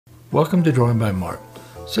Welcome to Drawing by Marc.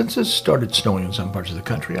 Since it started snowing in some parts of the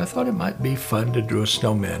country, I thought it might be fun to draw a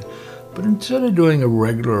snowman. But instead of doing a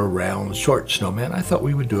regular round short snowman, I thought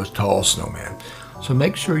we would do a tall snowman. So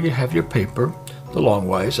make sure you have your paper the long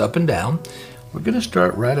ways up and down. We're going to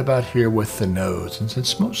start right about here with the nose. And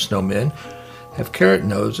since most snowmen have carrot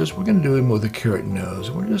noses, we're going to do him with a carrot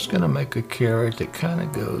nose. We're just going to make a carrot that kind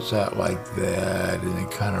of goes out like that and then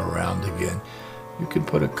kind of round again. You can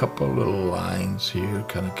put a couple little lines here,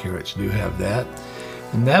 kind of carrots do have that.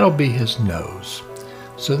 And that'll be his nose.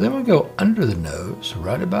 So then we go under the nose,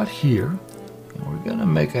 right about here. And we're going to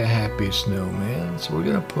make a happy snowman. So we're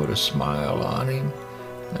going to put a smile on him.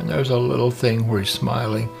 And there's a little thing where he's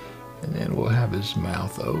smiling. And then we'll have his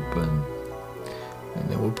mouth open. And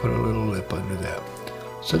then we'll put a little lip under that.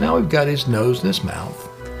 So now we've got his nose and his mouth.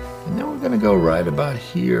 And then we're going to go right about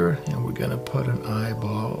here, and we're going to put an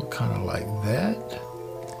eyeball kind of like that.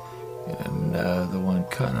 And another one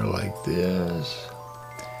kind of like this.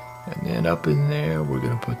 And then up in there, we're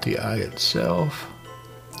going to put the eye itself.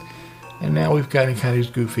 And now we've got kind of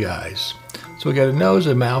his goofy eyes. So we got a nose,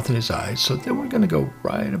 a mouth, and his eyes. So then we're going to go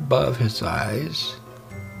right above his eyes.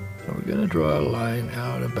 And we're going to draw a line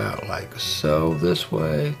out about like so this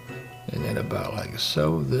way. And then about like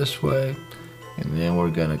so this way. And then we're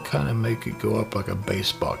going to kind of make it go up like a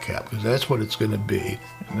baseball cap, because that's what it's going to be.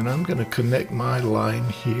 And then I'm going to connect my line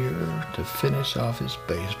here to finish off his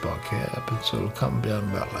baseball cap, and so it'll come down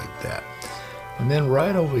about like that. And then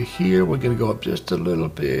right over here, we're going to go up just a little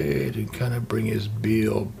bit and kind of bring his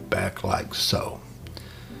bill back like so.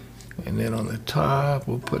 And then on the top,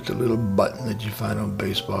 we'll put the little button that you find on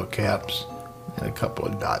baseball caps, and a couple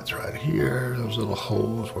of dots right here, those little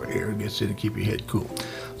holes where air gets in to keep your head cool.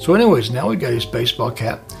 So anyways, now we've got his baseball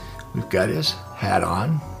cap, we've got his hat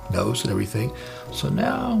on, nose and everything. So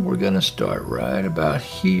now we're going to start right about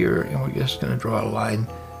here, and we're just going to draw a line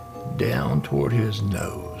down toward his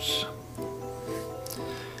nose.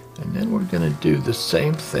 And then we're going to do the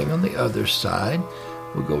same thing on the other side.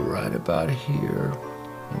 We'll go right about here,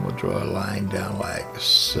 and we'll draw a line down like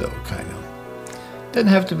so, kind of. Doesn't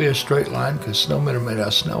have to be a straight line, because snowmen are made out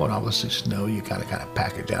of snow, and obviously snow, you kind of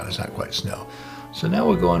pack it down. It's not quite snow. So now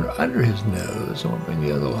we're going under his nose, and we'll bring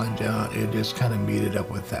the other line down and just kind of meet it up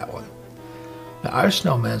with that one. Now our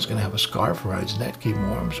snowman's going to have a scarf around his neck to keep him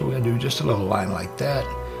warm, so we're going to do just a little line like that.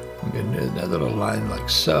 We're going to do another little line like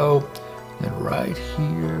so. And right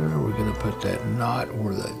here, we're going to put that knot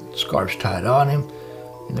where the scarf's tied on him.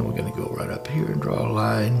 And then we're going to go right up here and draw a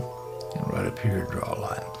line, and right up here and draw a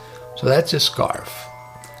line. So that's his scarf.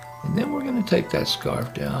 And then we're going to take that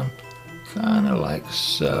scarf down kind of like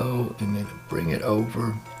so, and then bring it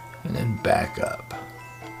over and then back up.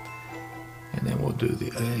 And then we'll do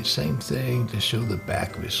the same thing to show the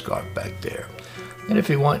back of his scarf back there. And if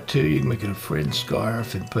you want to, you can make it a fringe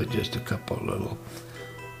scarf and put just a couple little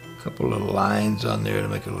lines on there to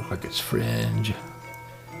make it look like it's fringe.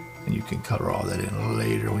 And you can color all that in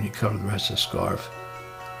later when you color the rest of the scarf.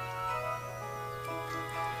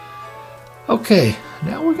 Okay,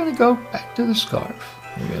 now we're going to go back to the scarf.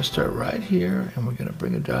 We're going to start right here, and we're going to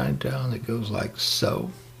bring a line down that goes like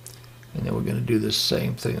so. And then we're going to do the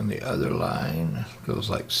same thing on the other line. It goes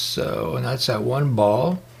like so, and that's that one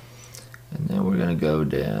ball. And then we're going to go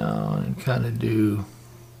down and kind of do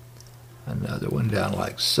another one down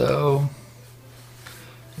like so.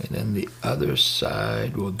 And then the other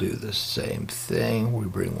side, we'll do the same thing. We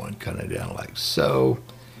bring one kind of down like so.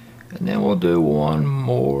 And then we'll do one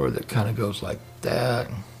more that kind of goes like that.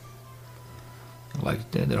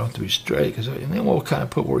 Like that, they don't have to be straight. And then we'll kind of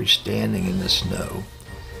put where he's standing in the snow.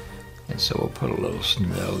 And so we'll put a little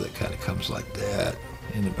snow that kind of comes like that,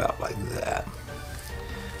 and about like that.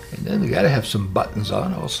 And then we got to have some buttons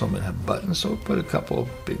on. All snowmen have buttons, so we'll put a couple of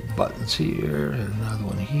big buttons here, and another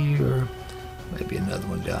one here, maybe another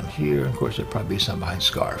one down here. And of course, there'll probably be some behind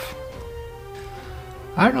scarf.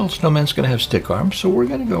 Our old snowman's going to have stick arms, so we're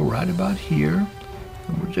going to go right about here,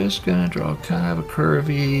 and we're just going to draw kind of a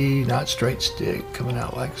curvy, not straight stick coming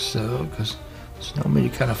out like so, because snowman, you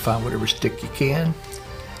kind of find whatever stick you can.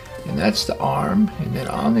 And that's the arm, and then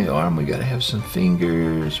on the arm we got to have some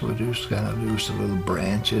fingers. We'll just kind of do some little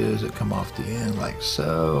branches that come off the end like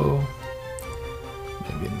so.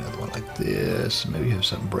 Maybe another one like this. Maybe have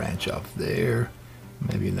some branch off there.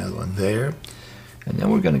 Maybe another one there. And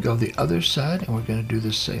then we're going to go the other side, and we're going to do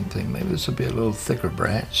the same thing. Maybe this will be a little thicker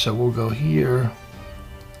branch, so we'll go here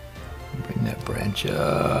and bring that branch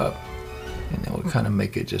up, and then we'll kind of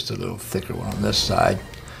make it just a little thicker one on this side.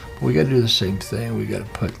 But we got to do the same thing. We got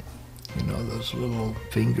to put, you know, those little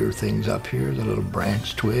finger things up here, the little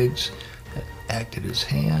branch twigs that act as his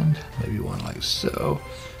hand. Maybe one like so.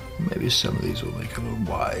 Maybe some of these will make it a little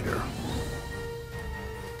wider.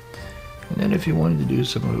 And then if you wanted to do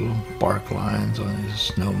some little bark lines on his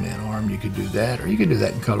snowman arm, you could do that, or you could do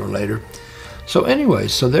that in color later. So anyway,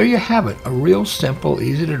 so there you have it, a real simple,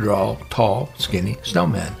 easy to draw, tall, skinny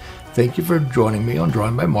snowman. Thank you for joining me on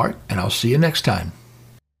Drawing by Marc, and I'll see you next time.